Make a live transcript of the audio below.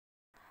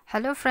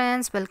Hello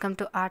friends, welcome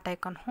to art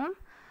icon home.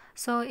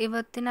 So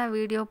ಇವತ್ತಿನ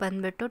video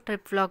ಬಂದುಬಿಟ್ಟು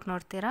trip vlog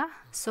ನೋಡ್ತೀರಾ.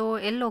 So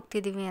ಎಲ್ಲಿ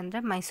ಹೋಗ್ತಿದ್ದೀವಿ ಅಂದರೆ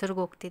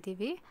ಮೈಸೂರಿಗೆ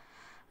ಹೋಗ್ತಿದ್ದೀವಿ.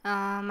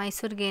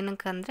 ಮೈಸೂರಿಗೆ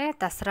ಏನಕ್ಕಂದರೆ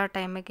ದಸರಾ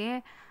ಟೈಮಿಗೆ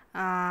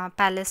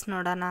ಪ್ಯಾಲೇಸ್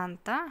ನೋಡೋಣ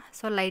ಅಂತ.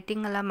 ಸೊ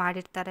ಲೈಟಿಂಗ್ ಎಲ್ಲ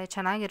ಮಾಡಿರ್ತಾರೆ,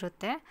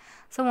 ಚೆನ್ನಾಗಿರುತ್ತೆ.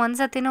 ಸೊ ಒಂದು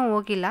ಸತಿನೂ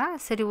ಹೋಗಿಲ್ಲ,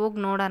 ಸರಿ ಹೋಗಿ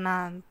ನೋಡೋಣ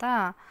ಅಂತ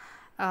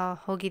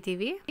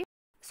ಹೋಗಿದ್ದೀವಿ.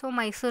 ಸೊ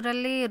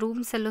ಮೈಸೂರಲ್ಲಿ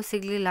ರೂಮ್ಸ್ ಎಲ್ಲೂ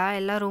ಸಿಗಲಿಲ್ಲ,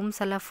 ಎಲ್ಲ ರೂಮ್ಸ್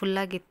ಎಲ್ಲ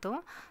ಫುಲ್ಲಾಗಿತ್ತು.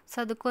 ಸೊ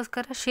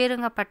ಅದಕ್ಕೋಸ್ಕರ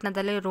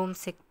ಶ್ರೀರಂಗಪಟ್ಟಣದಲ್ಲಿ ರೂಮ್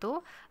ಸಿಕ್ತು.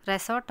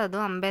 ರೆಸಾರ್ಟ್ ಅದು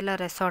ಅಂಬೇಲಾ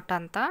ರೆಸಾರ್ಟ್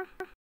ಅಂತ.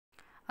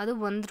 ಅದು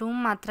ಒಂದು ರೂಮ್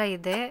ಮಾತ್ರ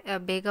ಇದೆ,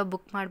 ಬೇಗ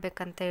ಬುಕ್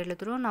ಮಾಡಬೇಕಂತ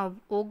ಹೇಳಿದ್ರು. ನಾವು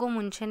ಹೋಗೋ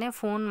ಮುಂಚೆನೇ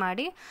ಫೋನ್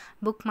ಮಾಡಿ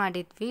ಬುಕ್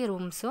ಮಾಡಿದ್ವಿ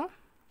ರೂಮ್ಸು.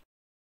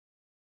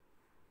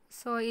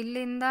 ಸೊ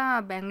ಇಲ್ಲಿಂದ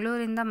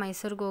ಬೆಂಗಳೂರಿಂದ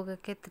ಮೈಸೂರಿಗೆ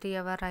ಹೋಗೋಕ್ಕೆ 3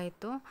 ಅವರ್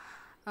ಆಯಿತು.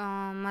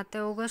 ಮತ್ತು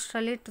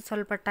ಹೋಗೋಷ್ಟರಲ್ಲಿ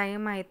ಸ್ವಲ್ಪ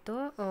ಟೈಮ್ ಆಯಿತು.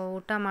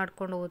 ಊಟ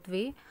ಮಾಡ್ಕೊಂಡು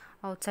ಹೋದ್ವಿ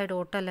ಔಟ್ಸೈಡ್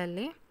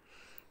ಹೋಟೆಲಲ್ಲಿ.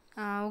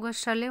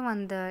 ಹೋಗೋಷ್ಟರಲ್ಲಿ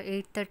ಒಂದು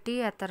 8:30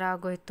 ಆ ಥರ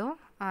ಆಗೋಯ್ತು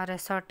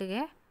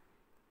ರೆಸಾರ್ಟಿಗೆ.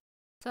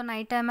 ಸೊ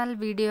ನೈಟ್ ಟೈಮಲ್ಲಿ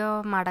ವಿಡಿಯೋ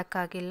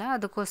ಮಾಡೋಕ್ಕಾಗಿಲ್ಲ,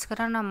 ಅದಕ್ಕೋಸ್ಕರ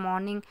ನಾನು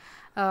ಮಾರ್ನಿಂಗ್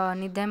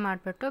ನಿದ್ದೆ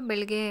ಮಾಡಿಬಿಟ್ಟು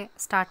ಬೆಳಗ್ಗೆ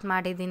ಸ್ಟಾರ್ಟ್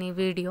ಮಾಡಿದ್ದೀನಿ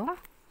ವಿಡಿಯೋ.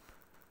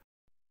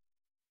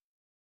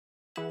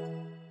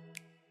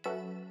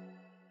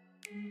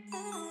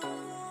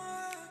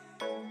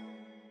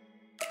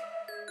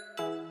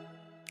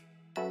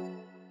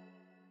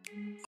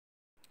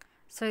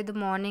 ಸೊ ಇದು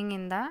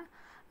ಮಾರ್ನಿಂಗಿಂದ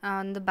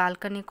ಒಂದು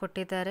ಬಾಲ್ಕನಿ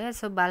ಕೊಟ್ಟಿದ್ದಾರೆ.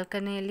 ಸೊ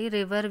ಬಾಲ್ಕನಿಯಲ್ಲಿ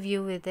ರಿವರ್ ವ್ಯೂ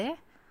ಇದೆ.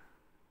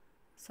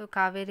 ಸೊ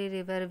ಕಾವೇರಿ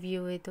ರಿವರ್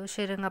ವ್ಯೂ ಇದು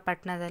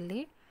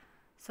ಶ್ರೀರಂಗಪಟ್ಟಣದಲ್ಲಿ.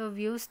 ಸೊ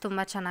ವ್ಯೂಸ್ ತುಂಬ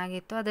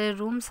ಚೆನ್ನಾಗಿತ್ತು, ಆದರೆ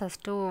ರೂಮ್ಸ್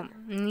ಅಷ್ಟು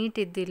ನೀಟ್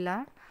ಇದ್ದಿಲ್ಲ.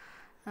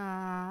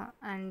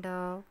 ಆ್ಯಂಡ್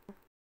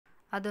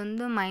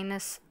ಅದೊಂದು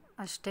ಮೈನಸ್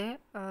ಅಷ್ಟೇ.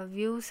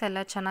 ವ್ಯೂಸ್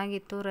ಎಲ್ಲ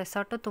ಚೆನ್ನಾಗಿತ್ತು,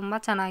 ರೆಸಾರ್ಟು ತುಂಬ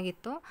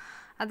ಚೆನ್ನಾಗಿತ್ತು,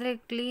 ಆದರೆ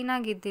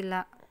ಕ್ಲೀನಾಗಿದ್ದಿಲ್ಲ,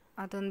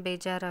 ಅದೊಂದು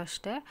ಬೇಜಾರು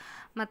ಅಷ್ಟೇ.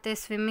 ಮತ್ತು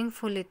ಸ್ವಿಮ್ಮಿಂಗ್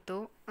ಫೂಲ್ ಇತ್ತು,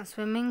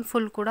 ಸ್ವಿಮ್ಮಿಂಗ್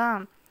ಫೂಲ್ ಕೂಡ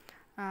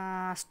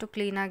ಅಷ್ಟು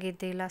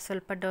ಕ್ಲೀನಾಗಿದ್ದಿಲ್ಲ,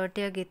 ಸ್ವಲ್ಪ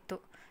ಡರ್ಟಿಯಾಗಿತ್ತು.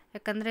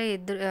 ಯಾಕಂದರೆ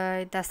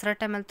ದಸರಾ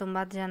ಟೈಮಲ್ಲಿ ತುಂಬ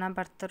ಜನ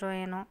ಬರ್ತಾರೋ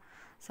ಏನೋ,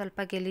 ಸ್ವಲ್ಪ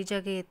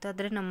ಗಲೀಜಾಗಿ ಇತ್ತು.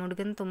 ಆದರೆ ನಮ್ಮ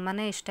ಹುಡುಗನ ತುಂಬಾ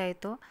ಇಷ್ಟ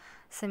ಆಯಿತು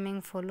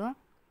ಸ್ವಿಮ್ಮಿಂಗ್ ಫೂಲು.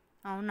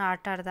 ಅವನು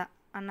ಆಟ ಆಡ್ದ.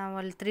 ನಾವು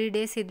ಅಲ್ಲಿ 3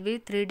 ಡೇಸ್ ಇದ್ವಿ,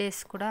 3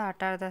 ಡೇಸ್ ಕೂಡ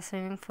ಆಟ ಆಡ್ದ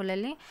ಸ್ವಿಮ್ಮಿಂಗ್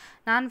ಫೂಲಲ್ಲಿ.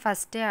 ನಾನು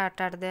ಫಸ್ಟೇ ಆಟ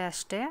ಆಡಿದೆ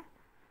ಅಷ್ಟೇ.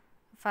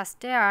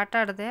 ಫಸ್ಟೇ ಆಟ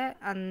ಆಡಿದೆ,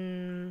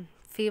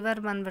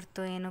 ಫೀವರ್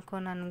ಬಂದುಬಿಡ್ತು ಏನಕ್ಕೋ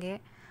ನನಗೆ.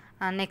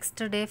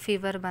 Next day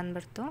fever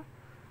ಬಂದುಬಿಡ್ತು.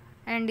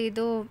 ಆ್ಯಂಡ್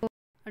ಇದು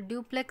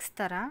ಡ್ಯೂಪ್ಲೆಕ್ಸ್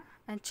ಥರ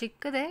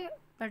ಚಿಕ್ಕದೇ,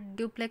 ಬಟ್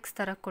ಡ್ಯೂಪ್ಲೆಕ್ಸ್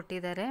ಥರ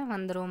ಕೊಟ್ಟಿದ್ದಾರೆ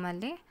ಒಂದು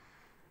ರೂಮಲ್ಲಿ.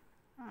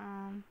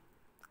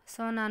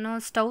 ಸೊ ನಾನು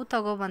ಸ್ಟವ್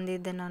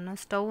ತೊಗೊಬಂದಿದ್ದೆ.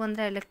 ಸ್ಟವ್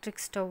ಅಂದರೆ ಎಲೆಕ್ಟ್ರಿಕ್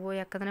ಸ್ಟವ್,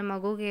 ಯಾಕಂದರೆ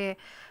ಮಗುಗೆ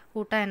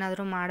ಊಟ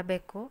ಏನಾದರೂ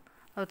ಮಾಡಬೇಕು,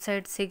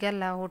 ಔಟ್ಸೈಡ್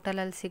ಸಿಗಲ್ಲ,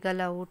 ಹೋಟೆಲಲ್ಲಿ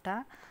ಸಿಗಲ್ಲ ಊಟ.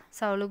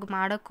 ಸೊ ಅವಳಿಗೆ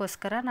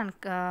ಮಾಡೋಕ್ಕೋಸ್ಕರ ನಾನು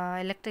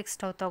ಎಲೆಕ್ಟ್ರಿಕ್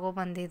ಸ್ಟವ್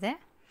ತೊಗೊಬಂದಿದ್ದೆ.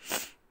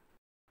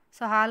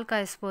 ಸೊ ಹಾಲು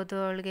ಕಾಯಿಸ್ಬೋದು,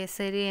 ಅವಳಿಗೆ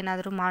ಸರಿ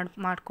ಏನಾದರೂ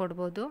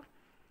ಮಾಡಿಕೊಡ್ಬೋದು.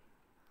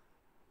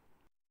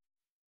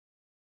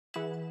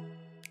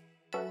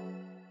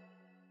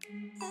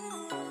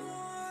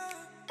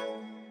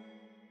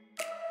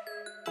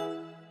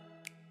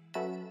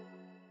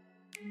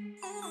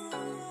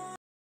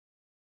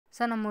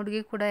 ಸೊ ನಮ್ಮ ಹುಡುಗಿ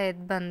ಕೂಡ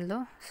ಎದ್ದು ಬಂದಳು.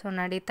 ಸೊ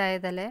ನಡೀತಾ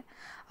ಇದ್ದಾಳೆ.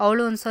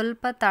 ಅವಳು ಒಂದು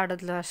ಸ್ವಲ್ಪ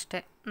ತಾಡಿದ್ಲು ಅಷ್ಟೇ.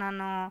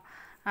 ನಾನು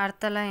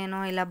ಆಡ್ತಲ್ಲ ಏನೋ,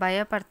 ಇಲ್ಲ ಭಯ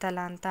ಪಡ್ತಲ್ಲ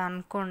ಅಂತ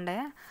ಅಂದ್ಕೊಂಡೆ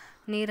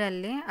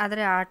ನೀರಲ್ಲಿ.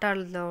 ಆದರೆ ಆಟ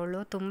ಆಡಿದ್ಲು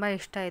ಅವಳು, ತುಂಬ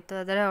ಇಷ್ಟ ಆಯಿತು.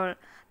 ಆದರೆ ಅವಳು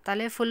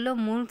ತಲೆ ಫುಲ್ಲು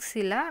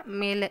ಮುಳುಗಿಸಿಲ್ಲ,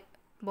 ಮೇಲೆ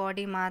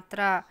ಬಾಡಿ ಮಾತ್ರ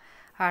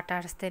ಆಟ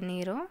ಆಡಿಸ್ದೆ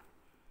ನೀರು.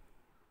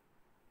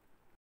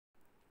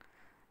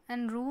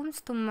 ಆ್ಯಂಡ್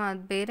ರೂಮ್ಸ್ ತುಂಬ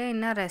ಬೇರೆ,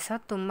 ಇನ್ನು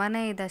ರೆಸಾರ್ಟ್ ತುಂಬಾ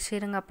ಇದೆ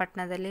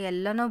ಶ್ರೀರಂಗಪಟ್ಟಣದಲ್ಲಿ.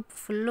 ಎಲ್ಲನೂ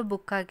ಫುಲ್ಲು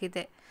ಬುಕ್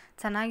ಆಗಿದೆ.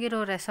 ಚೆನ್ನಾಗಿರೋ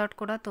ರೆಸಾರ್ಟ್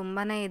ಕೂಡ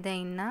ತುಂಬಾ ಇದೆ.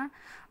 ಇನ್ನು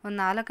ಒಂದು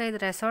 4-5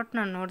 ರೆಸಾರ್ಟ್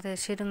ನಾನು ನೋಡಿದೆ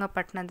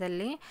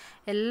ಶ್ರೀರಂಗಪಟ್ಟಣದಲ್ಲಿ,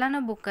 ಎಲ್ಲನೂ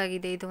ಬುಕ್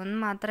ಆಗಿದೆ. ಇದು ಒಂದು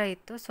ಮಾತ್ರ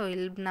ಇತ್ತು. ಸೊ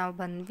ಇಲ್ಲಿ ನಾವು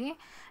ಬಂದ್ವಿ.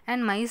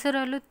 ಆ್ಯಂಡ್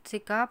ಮೈಸೂರಲ್ಲೂ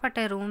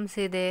ಸಿಕ್ಕಾಪಟ್ಟೆ ರೂಮ್ಸ್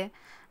ಇದೆ,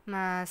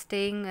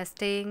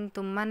 ಸ್ಟೇಯಿಂಗ್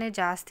ತುಂಬಾ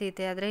ಜಾಸ್ತಿ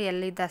ಇದೆ. ಆದರೆ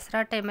ಎಲ್ಲಿ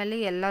ದಸರಾ ಟೈಮಲ್ಲಿ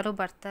ಎಲ್ಲರೂ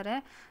ಬರ್ತಾರೆ,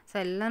 ಸೊ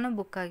ಎಲ್ಲನೂ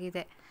ಬುಕ್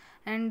ಆಗಿದೆ.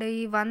 ಆ್ಯಂಡ್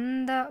ಈ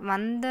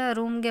ಒಂದು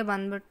ರೂಮ್ಗೆ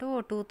ಬಂದುಬಿಟ್ಟು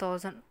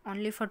 2000,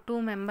 ಓನ್ಲಿ ಫಾರ್ 2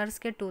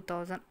 ಮೆಂಬರ್ಸ್ಗೆ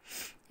 2000.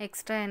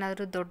 ಎಕ್ಸ್ಟ್ರಾ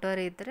ಏನಾದರೂ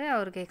ದೊಡ್ಡವರು ಇದ್ದರೆ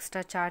ಅವ್ರಿಗೆ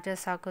ಎಕ್ಸ್ಟ್ರಾ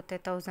ಚಾರ್ಜಸ್ ಆಗುತ್ತೆ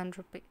 1000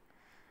 ರೂಪಿ.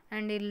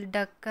 ಆ್ಯಂಡ್ ಇಲ್ಲಿ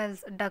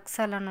ಡಕ್ಸ್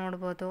ಎಲ್ಲ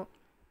ನೋಡ್ಬೋದು.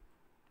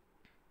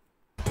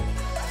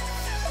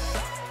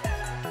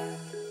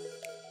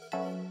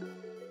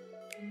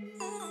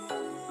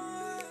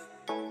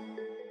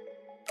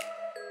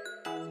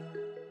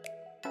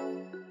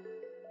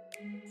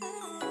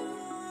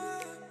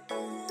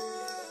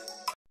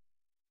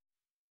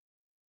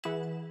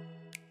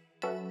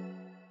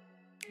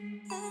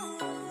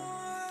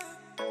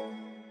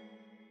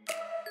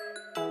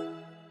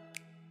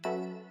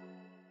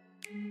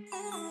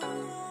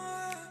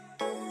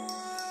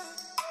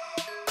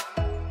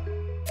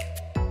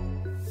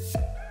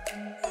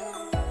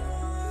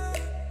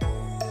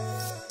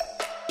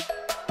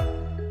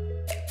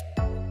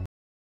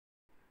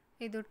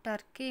 ಇದು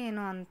ಟರ್ಕಿ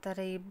ಏನೋ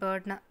ಅಂತಾರೆ ಈ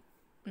ಬರ್ಡ್ನ,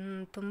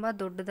 ತುಂಬ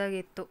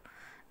ದೊಡ್ಡದಾಗಿತ್ತು.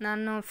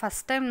 ನಾನು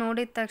ಫಸ್ಟ್ ಟೈಮ್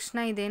ನೋಡಿದ ತಕ್ಷಣ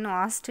ಇದೇನು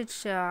ಆಸ್ಟ್ರಿಚ್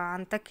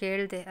ಅಂತ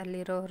ಕೇಳಿದೆ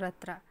ಅಲ್ಲಿರೋರ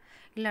ಹತ್ರ.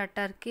 ಇಲ್ಲ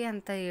ಟರ್ಕಿ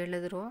ಅಂತ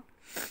ಹೇಳಿದ್ರು.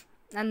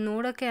 ಅದು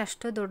ನೋಡೋಕ್ಕೆ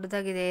ಅಷ್ಟು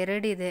ದೊಡ್ಡದಾಗಿದೆ,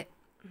 2 ಇದೆ.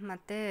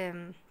 ಮತ್ತು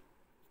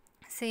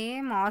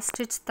ಸೇಮ್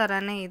ಆಸ್ಟ್ರಿಚ್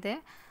ಥರನೇ ಇದೆ,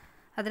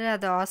 ಆದರೆ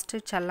ಅದು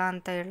ಆಸ್ಟ್ರಿಚ್ ಅಲ್ಲ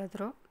ಅಂತ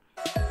ಹೇಳಿದ್ರು.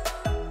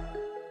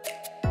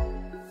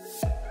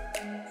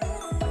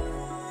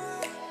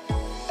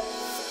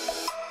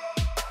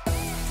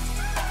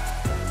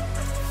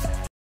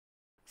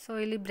 ಸೊ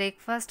ಇಲ್ಲಿ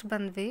ಬ್ರೇಕ್ಫಾಸ್ಟ್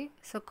ಬಂದ್ವಿ.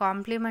 ಸೊ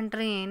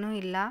ಕಾಂಪ್ಲಿಮೆಂಟ್ರಿ ಏನೂ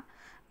ಇಲ್ಲ,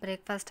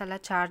 ಬ್ರೇಕ್ಫಾಸ್ಟ್ ಎಲ್ಲ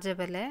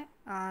ಚಾರ್ಜಬಲೇ.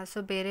 ಸೊ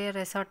ಬೇರೆ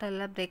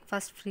ರೆಸಾರ್ಟೆಲ್ಲ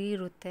ಬ್ರೇಕ್ಫಾಸ್ಟ್ ಫ್ರೀ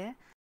ಇರುತ್ತೆ.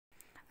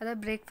 ಅದೇ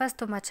ಬ್ರೇಕ್ಫಾಸ್ಟ್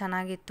ತುಂಬ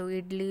ಚೆನ್ನಾಗಿತ್ತು.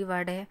 ಇಡ್ಲಿ,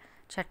 ವಡೆ,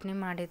 ಚಟ್ನಿ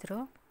ಮಾಡಿದರು.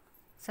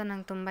 ಸೊ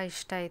ನಂಗೆ ತುಂಬ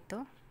ಇಷ್ಟ ಆಯಿತು.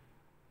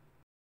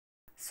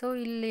 ಸೊ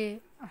ಇಲ್ಲಿ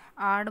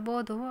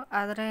ಆಡ್ಬೋದು,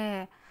 ಆದರೆ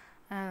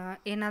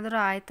ಏನಾದರೂ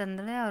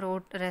ಆಯ್ತಂದರೆ ಅವರು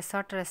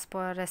ರೆಸಾರ್ಟ್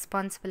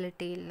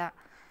ರೆಸ್ಪಾನ್ಸಿಬಿಲಿಟಿ ಇಲ್ಲ.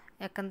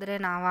 ಯಾಕಂದರೆ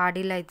ನಾವು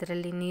ಆಡಿಲ್ಲ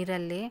ಇದರಲ್ಲಿ,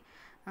 ನೀರಲ್ಲಿ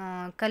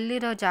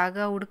ಕಲ್ಲಿರೋ ಜಾಗ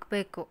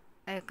ಹುಡುಕಬೇಕು.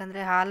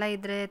 ಯಾಕಂದರೆ ಹಾಲ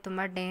ಇದ್ದರೆ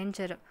ತುಂಬ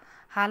ಡೇಂಜರು.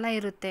 ಹಾಲ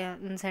ಇರುತ್ತೆ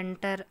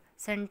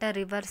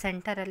ರಿವರ್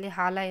ಸೆಂಟರಲ್ಲಿ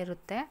ಹಾಲ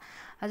ಇರುತ್ತೆ.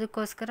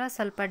 ಅದಕ್ಕೋಸ್ಕರ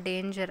ಸ್ವಲ್ಪ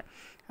ಡೇಂಜರ್.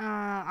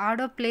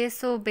 ಆಡೋ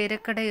ಪ್ಲೇಸು ಬೇರೆ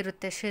ಕಡೆ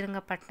ಇರುತ್ತೆ,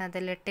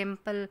 ಶ್ರೀರಂಗಪಟ್ಟಣದಲ್ಲಿ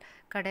ಟೆಂಪಲ್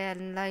ಕಡೆ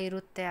ಎಲ್ಲ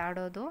ಇರುತ್ತೆ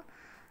ಆಡೋದು.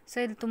 ಸೊ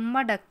ಇಲ್ಲಿ ತುಂಬ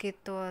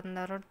ಡಕ್ಕಿತ್ತು,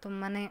 ಒಂದು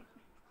ತುಂಬಾ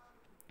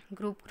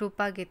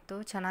ಗ್ರೂಪಾಗಿತ್ತು,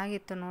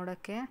 ಚೆನ್ನಾಗಿತ್ತು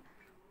ನೋಡೋಕ್ಕೆ.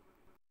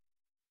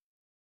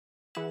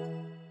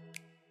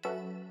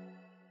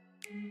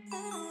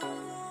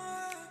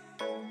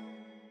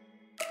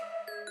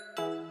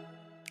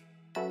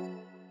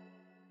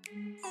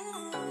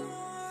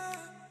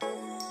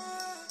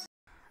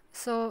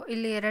 ಸೊ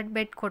ಇಲ್ಲಿ 2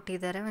 ಬೆಡ್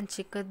ಕೊಟ್ಟಿದ್ದಾರೆ, ಒಂದು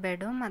ಚಿಕ್ಕದ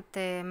ಬೆಡ್ಡು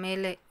ಮತ್ತು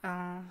ಮೇಲೆ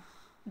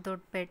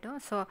ದೊಡ್ಡ ಬೆಡ್ಡು.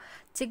 ಸೊ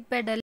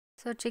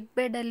ಚಿಕ್ಕ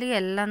ಬೆಡ್ಡಲ್ಲಿ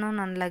ಎಲ್ಲನೂ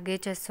ನನ್ನ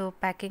ಲಗೇಜಸ್ಸು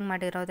ಪ್ಯಾಕಿಂಗ್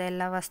ಮಾಡಿರೋದು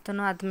ಎಲ್ಲ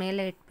ವಸ್ತುನೂ ಅದು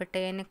ಮೇಲೆ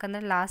ಇಟ್ಬಿಟ್ಟೆ.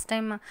 ಏನಕ್ಕಂದರೆ ಲಾಸ್ಟ್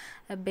ಟೈಮ್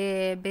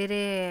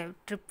ಬೇರೆ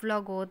ಟ್ರಿಪ್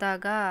ವ್ಲಾಗ್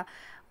ಹೋದಾಗ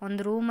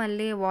ಒಂದು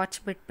ರೂಮಲ್ಲಿ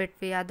ವಾಚ್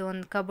ಬಿಟ್ಬಿಟ್ವಿ, ಅದು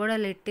ಒಂದು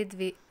ಕಬೋರ್ಡಲ್ಲಿ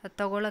ಇಟ್ಟಿದ್ವಿ, ಅದು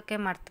ತೊಗೊಳಕ್ಕೆ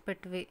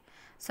ಮರ್ತುಬಿಟ್ವಿ.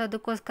 ಸೊ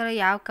ಅದಕ್ಕೋಸ್ಕರ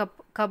ಯಾವ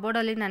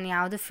ಕಬೋರ್ಡಲ್ಲಿ ನಾನು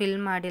ಯಾವುದು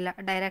ಫಿಲ್ ಮಾಡಿಲ್ಲ,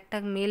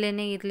 ಡೈರೆಕ್ಟಾಗಿ ಮೇಲೇ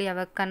ಇರಲಿ,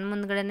 ಅವಾಗ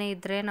ಕಣ್ಮುಂದ್ಗಡೆ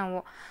ಇದ್ದರೆ ನಾವು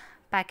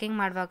ಪ್ಯಾಕಿಂಗ್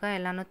ಮಾಡುವಾಗ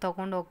ಎಲ್ಲನೂ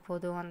ತೊಗೊಂಡು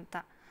ಹೋಗ್ಬೋದು ಅಂತ.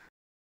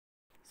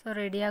 ಸೊ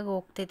ರೆಡಿಯಾಗಿ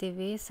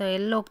ಹೋಗ್ತಿದ್ದೀವಿ. ಸೊ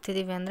ಎಲ್ಲಿ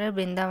ಹೋಗ್ತಿದ್ದೀವಿ ಅಂದರೆ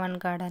ಬೃಂದಾವನ್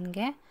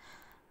ಗಾರ್ಡನ್ಗೆ,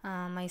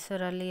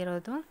 ಮೈಸೂರಲ್ಲಿ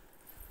ಇರೋದು.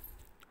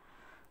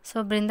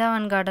 ಸೊ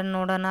ಬೃಂದಾವನ್ ಗಾರ್ಡನ್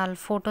ನೋಡೋಣ, ಅಲ್ಲಿ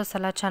ಫೋಟೋಸ್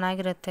ಎಲ್ಲ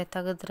ಚೆನ್ನಾಗಿರುತ್ತೆ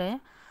ತೆಗೆದ್ರೆ,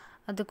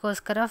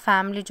 ಅದಕ್ಕೋಸ್ಕರ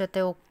ಫ್ಯಾಮ್ಲಿ ಜೊತೆ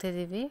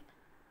ಹೋಗ್ತಿದ್ದೀವಿ.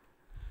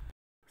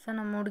 ಸೊ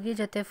ನಮ್ಮ ಹುಡುಗಿ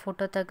ಜೊತೆ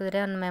ಫೋಟೋ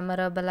ತೆಗೆದ್ರೆ ಒಂದು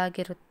ಮೆಮೊರಬಲ್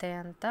ಆಗಿರುತ್ತೆ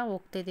ಅಂತ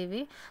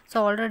ಹೋಗ್ತಿದ್ದೀವಿ. ಸೊ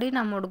ಆಲ್ರೆಡಿ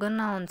ನಮ್ಮ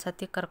ಹುಡುಗನ್ನ ಒಂದು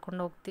ಸತಿ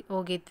ಕರ್ಕೊಂಡು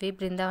ಹೋಗಿದ್ವಿ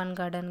ಬೃಂದಾವನ್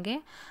ಗಾರ್ಡನ್ಗೆ.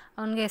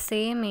 ಅವನಿಗೆ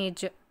ಸೇಮ್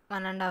ಏಜ್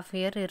 1.5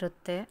 ಇಯರ್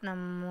ಇರುತ್ತೆ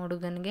ನಮ್ಮ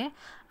ಹುಡುಗನಿಗೆ.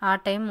 ಆ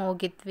ಟೈಮ್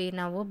ಹೋಗಿದ್ವಿ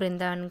ನಾವು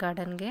ಬೃಂದಾವನ್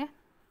ಗಾರ್ಡನ್ಗೆ.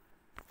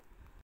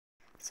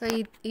 ಸೊ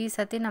ಈ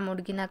ಸತಿ ನಮ್ಮ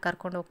ಹುಡುಗಿನ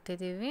ಕರ್ಕೊಂಡು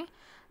ಹೋಗ್ತಿದ್ದೀವಿ.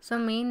 ಸೊ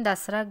ಮೇನ್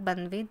ದಸರಾಗೆ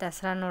ಬಂದ್ವಿ,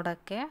 ದಸರಾ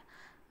ನೋಡೋಕ್ಕೆ.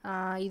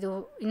 ಇದು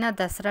ಇನ್ನು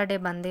ದಸರಾ ಡೇ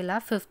ಬಂದಿಲ್ಲ,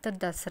 5th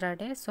ದಸರಾ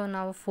ಡೇ. ಸೊ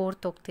ನಾವು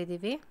 4th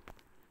ಹೋಗ್ತಿದ್ದೀವಿ.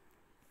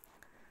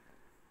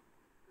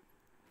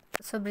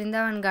 ಸೊ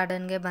ಬೃಂದಾವನ್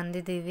ಗಾರ್ಡನ್ಗೆ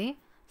ಬಂದಿದ್ದೀವಿ.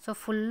 ಸೊ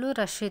ಫುಲ್ಲು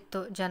ರಶ್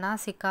ಇತ್ತು, ಜನ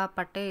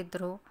ಸಿಕ್ಕಾಪಟ್ಟೆ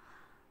ಇದ್ದರು.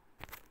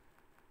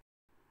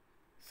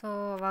 ಸೊ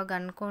ಅವಾಗ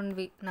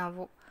ಅಂದ್ಕೊಂಡ್ವಿ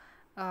ನಾವು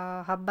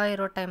ಹಬ್ಬ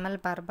ಇರೋ ಟೈಮಲ್ಲಿ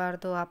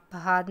ಬರಬಾರ್ದು, ಹಬ್ಬ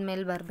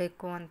ಆದಮೇಲೆ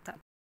ಬರಬೇಕು ಅಂತ.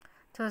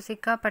 ಸೊ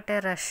ಸಿಕ್ಕಾಪಟ್ಟೆ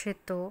ರಶ್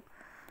ಇತ್ತು.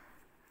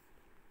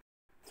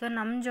 ಸೊ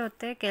ನಮ್ಮ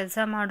ಜೊತೆ ಕೆಲಸ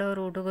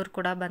ಮಾಡೋರು ಹುಡುಗರು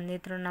ಕೂಡ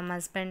ಬಂದಿದ್ದರು, ನಮ್ಮ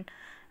ಹಸ್ಬೆಂಡ್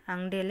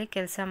ಅಂಗಡಿಯಲ್ಲಿ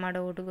ಕೆಲಸ ಮಾಡೋ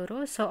ಹುಡುಗರು.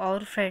 ಸೊ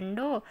ಅವ್ರ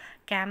ಫ್ರೆಂಡು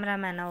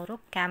ಕ್ಯಾಮ್ರಾಮ್ಯಾನ್, ಅವರು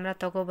ಕ್ಯಾಮ್ರಾ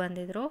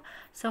ತೊಗೊಬಂದಿದ್ರು.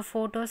 ಸೊ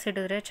ಫೋಟೋಸ್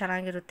ಹಿಡಿದ್ರೆ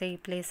ಚೆನ್ನಾಗಿರುತ್ತೆ ಈ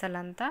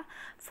ಪ್ಲೇಸಲ್ಲಿ ಅಂತ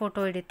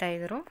ಫೋಟೋ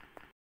ಹಿಡಿತಾಯಿದ್ರು.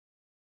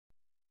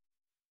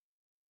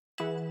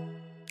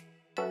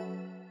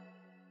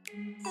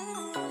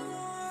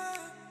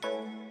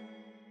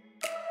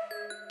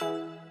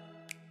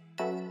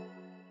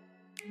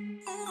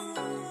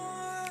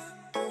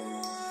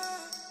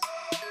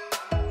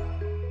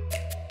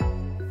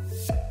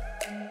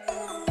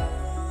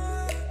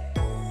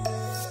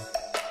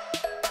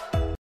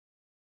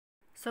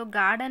 ಸೊ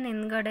ಗಾರ್ಡನ್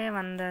ಹಿಂದ್ಗಡೆ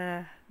ಒಂದು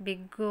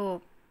ಬಿಗ್ಗು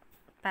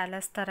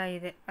ಪ್ಯಾಲೇಸ್ ಥರ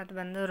ಇದೆ, ಅದು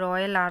ಬಂದು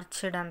ರಾಯಲ್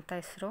ಆರ್ಚಿಡ್ ಅಂತ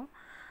ಹೆಸರು.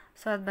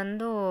 ಸೊ ಅದು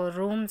ಬಂದು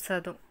ರೂಮ್ಸ್,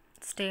 ಅದು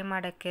ಸ್ಟೇ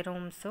ಮಾಡೋಕ್ಕೆ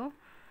ರೂಮ್ಸು.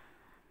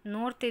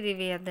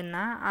 ನೋಡ್ತಿದ್ದೀವಿ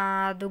ಅದನ್ನು,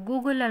 ಅದು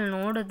ಗೂಗಲಲ್ಲಿ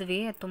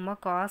ನೋಡಿದ್ವಿ, ಅದು ತುಂಬ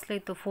ಕಾಸ್ಟ್ಲಿ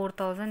ಇತ್ತು,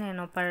 4000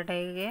 ಏನೋ ಪರ್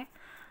ಡೇಗೆ.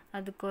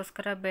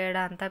 ಅದಕ್ಕೋಸ್ಕರ ಬೇಡ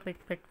ಅಂತ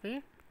ಬಿಟ್ಬಿಟ್ವಿ.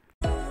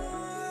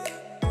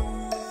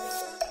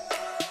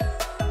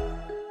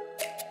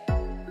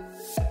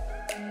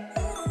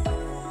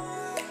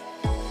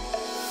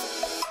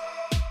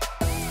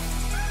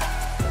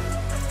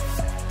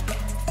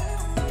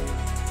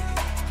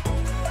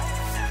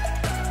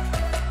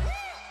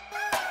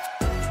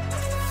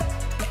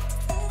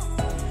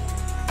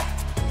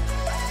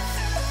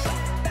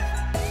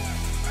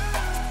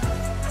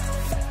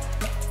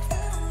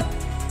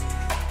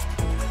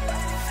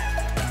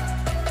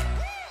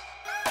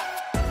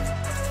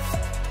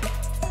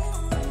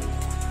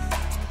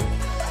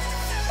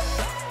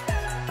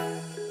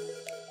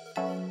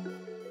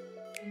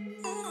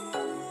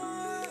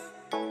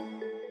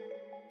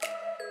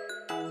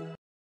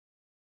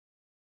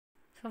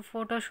 ಸೊ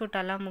ಫೋಟೋಶೂಟ್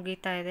ಎಲ್ಲ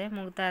ಮುಗೀತಾ ಇದೆ.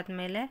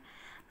 ಮುಗ್ದಾದ್ಮೇಲೆ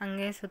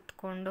ಹಂಗೆ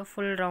ಸುತ್ತಕೊಂಡು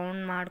ಫುಲ್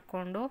ರೌಂಡ್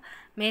ಮಾಡಿಕೊಂಡು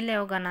ಮೇಲೆ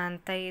ಹೋಗೋಣ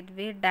ಅಂತ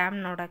ಇದ್ವಿ ಡ್ಯಾಮ್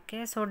ನೋಡೋಕ್ಕೆ.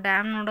 ಸೊ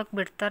ಡ್ಯಾಮ್ ನೋಡೋಕ್ಕೆ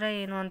ಬಿಡ್ತಾರೆ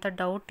ಏನು ಅಂತ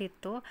ಡೌಟ್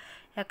ಇತ್ತು,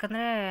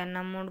 ಯಾಕಂದರೆ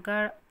ನಮ್ಮ ಹುಡುಗ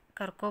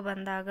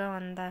ಕರ್ಕೊಬಂದಾಗ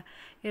ಒಂದು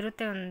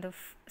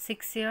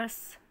 6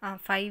 ಇಯರ್ಸ್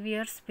 5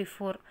 ಇಯರ್ಸ್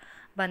ಬಿಫೋರ್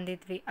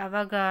ಬಂದಿದ್ವಿ,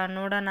 ಆವಾಗ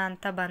ನೋಡೋಣ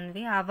ಅಂತ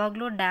ಬಂದ್ವಿ.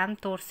 ಆವಾಗಲೂ ಡ್ಯಾಮ್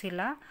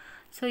ತೋರಿಸಿಲ್ಲ.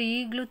 ಸೊ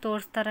ಈಗಲೂ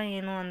ತೋರಿಸ್ತಾರ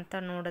ಏನು ಅಂತ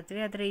ನೋಡಿದ್ವಿ.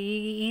 ಆದರೆ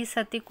ಈ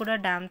ಸತಿ ಕೂಡ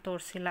ಡ್ಯಾಮ್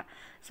ತೋರಿಸಿಲ್ಲ.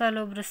 ಸೊ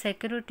ಅಲ್ಲೊಬ್ಬರು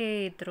ಸೆಕ್ಯೂರಿಟಿ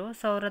ಇದ್ದರು.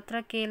 ಸೊ ಅವ್ರ ಹತ್ರ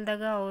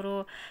ಕೇಳಿದಾಗ ಅವರು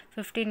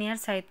 15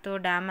 ಇಯರ್ಸ್ ಆಯಿತು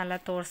ಡ್ಯಾಮ್ ಎಲ್ಲ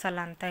ತೋರಿಸಲ್ಲ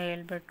ಅಂತ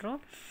ಹೇಳಿಬಿಟ್ರು.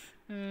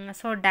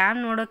 ಸೊ ಡ್ಯಾಮ್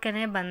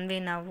ನೋಡೋಕ್ಕೇ ಬಂದ್ವಿ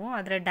ನಾವು,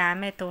 ಆದರೆ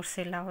ಡ್ಯಾಮೇ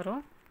ತೋರಿಸಿಲ್ಲ ಅವರು.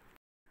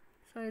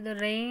 ಸೊ ಇದು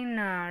ರೈನ್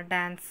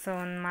ಡ್ಯಾನ್ಸ್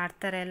ಒಂದು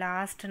ಮಾಡ್ತಾರೆ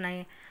ಲಾಸ್ಟ್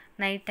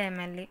ನೈಟ್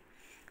ಟೈಮಲ್ಲಿ.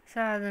 ಸೊ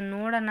ಅದನ್ನು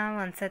ನೋಡೋಣ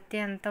ಒಂದು ಸತಿ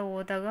ಅಂತ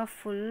ಹೋದಾಗ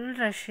ಫುಲ್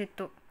ರಶ್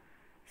ಇತ್ತು,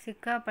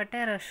 ಸಿಕ್ಕಾಪಟ್ಟೆ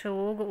ರಶ್.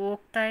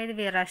 ಹೋಗ್ತಾ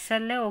ಇದ್ವಿ,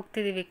 ರಶಲ್ಲೇ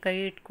ಹೋಗ್ತಿದ್ದೀವಿ, ಕೈ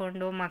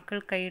ಇಟ್ಕೊಂಡು,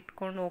 ಮಕ್ಕಳು ಕೈ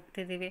ಇಟ್ಕೊಂಡು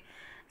ಹೋಗ್ತಿದ್ದೀವಿ.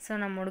 ಸೊ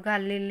ನಮ್ಮ ಹುಡುಗ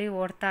ಅಲ್ಲಿ ಇಲ್ಲಿ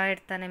ಓಡ್ತಾ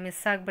ಇರ್ತಾನೆ,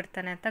 ಮಿಸ್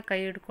ಆಗಿಬಿಡ್ತಾನೆ ಅಂತ ಕೈ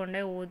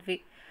ಹಿಡ್ಕೊಂಡೇ ಹೋದ್ವಿ.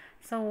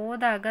 ಸೊ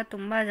ಹೋದಾಗ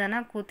ತುಂಬ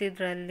ಜನ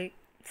ಕೂತಿದ್ರು, ಅಲ್ಲಿ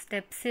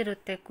ಸ್ಟೆಪ್ಸ್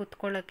ಇರುತ್ತೆ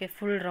ಕೂತ್ಕೊಳ್ಳೋಕ್ಕೆ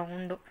ಫುಲ್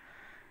ರೌಂಡು.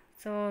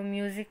 ಸೊ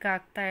ಮ್ಯೂಸಿಕ್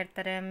ಆಗ್ತಾ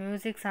ಇರ್ತಾರೆ,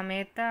 ಮ್ಯೂಸಿಕ್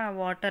ಸಮೇತ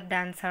ವಾಟರ್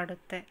ಡ್ಯಾನ್ಸ್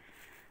ಆಡುತ್ತೆ.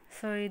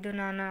 ಸೊ ಇದು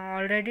ನಾನು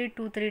ಆಲ್ರೆಡಿ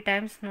 2-3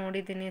 ಟೈಮ್ಸ್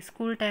ನೋಡಿದ್ದೀನಿ.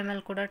 ಸ್ಕೂಲ್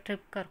ಟೈಮಲ್ಲಿ ಕೂಡ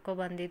ಟ್ರಿಪ್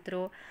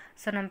ಕರ್ಕೊಬಂದಿದ್ರು.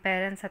 ಸೊ ನಮ್ಮ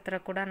ಪೇರೆಂಟ್ಸ್ ಹತ್ರ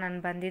ಕೂಡ ನಾನು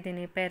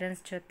ಬಂದಿದ್ದೀನಿ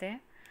ಪೇರೆಂಟ್ಸ್ ಜೊತೆ.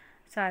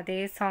 ಸೊ ಅದೇ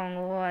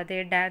ಸಾಂಗು, ಅದೇ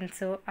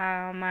ಡ್ಯಾನ್ಸು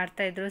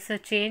ಮಾಡ್ತಾಯಿದ್ರು. ಸೊ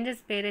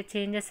ಬೇರೆ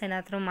ಚೇಂಜಸ್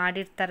ಏನಾದರೂ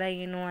ಮಾಡಿರ್ತಾರ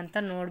ಏನು ಅಂತ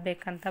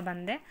ನೋಡಬೇಕಂತ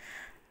ಬಂದೆ.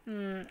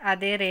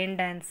 ಅದೇ ರೈನ್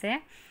ಡ್ಯಾನ್ಸೇ.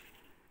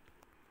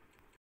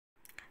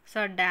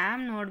 ಸೊ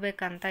ಡ್ಯಾಮ್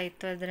ನೋಡಬೇಕಂತ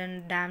ಇತ್ತು, ಆದರೆ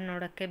ಡ್ಯಾಮ್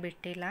ನೋಡೋಕ್ಕೆ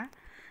ಬಿಟ್ಟಿಲ್ಲ.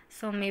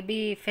 So may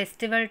be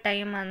festival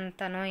time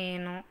ಅಂತನೋ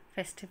ಏನೋ,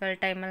 ಫೆಸ್ಟಿವಲ್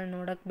ಟೈಮಲ್ಲಿ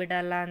ನೋಡೋಕ್ಕೆ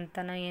ಬಿಡಲ್ಲ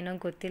ಅಂತನೋ ಏನೋ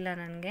ಗೊತ್ತಿಲ್ಲ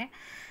ನನಗೆ.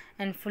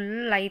 ಆ್ಯಂಡ್ ಫುಲ್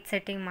ಲೈಟ್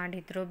ಸೆಟ್ಟಿಂಗ್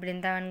ಮಾಡಿದರು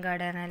ಬೃಂದಾವನ್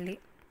ಗಾರ್ಡನಲ್ಲಿ.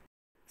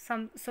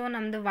 ಸೊ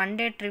ನಮ್ಮದು 1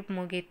 ಡೇ ಟ್ರಿಪ್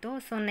ಮುಗೀತು.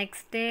 ಸೊ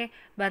ನೆಕ್ಸ್ಟ್ ಡೇ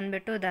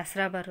ಬಂದುಬಿಟ್ಟು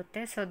ದಸರಾ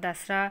ಬರುತ್ತೆ. ಸೊ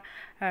ದಸರಾ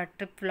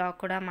ಟ್ರಿಪ್ ವ್ಲಾಗ್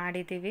ಕೂಡ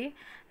ಮಾಡಿದ್ದೀವಿ.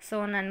 ಸೊ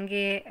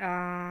ನನಗೆ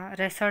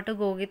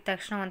ರೆಸಾರ್ಟಿಗೆ ಹೋಗಿದ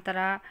ತಕ್ಷಣ ಒಂಥರ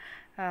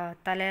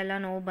ತಲೆ ಎಲ್ಲ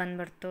ನೋವು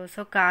ಬಂದುಬಿಡ್ತು.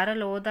 ಸೊ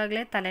ಕಾರಲ್ಲಿ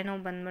ಹೋದಾಗಲೇ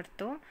ತಲೆನೋವು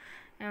ಬಂದುಬಿಡ್ತು.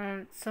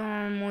 ಸೊ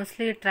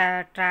ಮೋಸ್ಟ್ಲಿ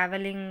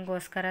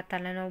ಟ್ರಾವೆಲಿಂಗೋಸ್ಕರ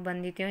ತಲೆನೋವು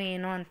ಬಂದಿದೆಯೋ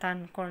ಏನೋ ಅಂತ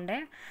ಅಂದ್ಕೊಂಡೆ.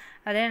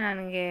 ಅದೇ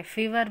ನನಗೆ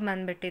ಫೀವರ್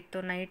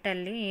ಬಂದುಬಿಟ್ಟಿತ್ತು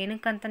ನೈಟಲ್ಲಿ,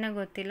 ಏನಕ್ಕಂತಲೇ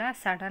ಗೊತ್ತಿಲ್ಲ,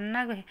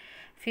 ಸಡನ್ನಾಗಿ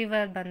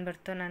ಫೀವರ್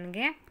ಬಂದುಬಿಡ್ತು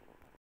ನನಗೆ.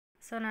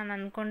 ಸೊ ನಾನು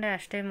ಅಂದ್ಕೊಂಡೆ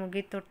ಅಷ್ಟೇ,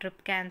 ಮುಗೀತು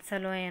ಟ್ರಿಪ್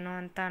ಕ್ಯಾನ್ಸಲು ಏನೋ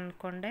ಅಂತ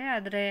ಅಂದ್ಕೊಂಡೆ.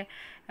 ಆದರೆ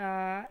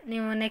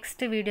ನೀವು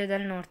ನೆಕ್ಸ್ಟ್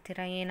ವೀಡಿಯೋದಲ್ಲಿ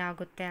ನೋಡ್ತೀರಾ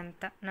ಏನಾಗುತ್ತೆ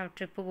ಅಂತ, ನಾವು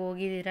ಟ್ರಿಪ್ಪಿಗೆ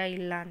ಹೋಗಿದ್ದೀರಾ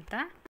ಇಲ್ಲ ಅಂತ.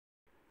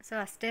 ಸೊ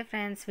ಅಷ್ಟೇ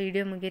ಫ್ರೆಂಡ್ಸ್,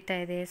 ವಿಡಿಯೋ ಮುಗಿತಾ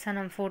ಇದೆ. ಸೊ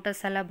ನಮ್ಮ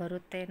ಫೋಟೋಸ್ ಎಲ್ಲ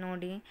ಬರುತ್ತೆ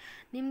ನೋಡಿ.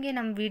 ನಿಮಗೆ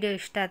ನಮ್ಮ ವಿಡಿಯೋ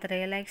ಇಷ್ಟ ಆದರೆ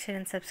ಲೈಕ್, ಶೇರ್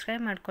ಆ್ಯಂಡ್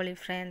ಸಬ್ಸ್ಕ್ರೈಬ್ ಮಾಡ್ಕೊಳ್ಳಿ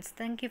friends.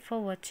 Thank you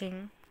for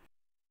watching.